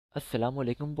Assalamu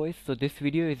alaikum boys. So this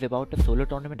video is about a solo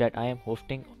tournament that I am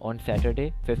hosting on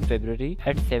Saturday 5th February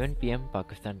at 7 PM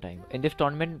Pakistan time. In this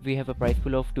tournament we have a prize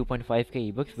pool of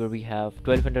 2.5k ebucks where we have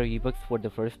 1200 ebucks for the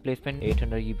first placement,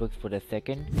 800 ebucks for the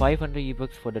second, 500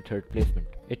 ebucks for the third placement.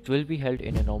 It will be held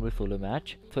in a normal solo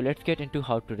match. So let's get into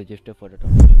how to register for the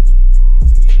tournament.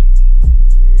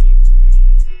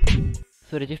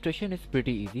 So registration is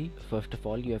pretty easy. First of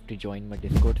all, you have to join my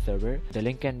Discord server. The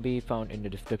link can be found in the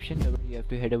description. You have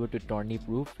to head over to Tourney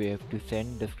Proof. You have to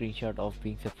send the screenshot of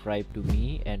being subscribed to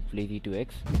me and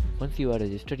Flazy2x. Once you are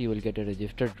registered, you will get a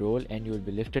registered role and you will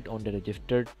be listed on the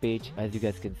registered page. As you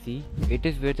guys can see, it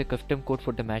is where the custom code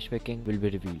for the matchmaking will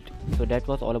be revealed. So that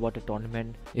was all about the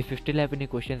tournament. If you still have any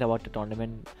questions about the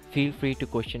tournament, feel free to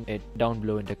question it down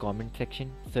below in the comment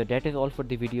section. So that is all for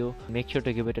the video. Make sure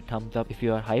to give it a thumbs up if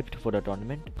you are hyped for the tournament.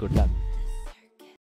 Good luck.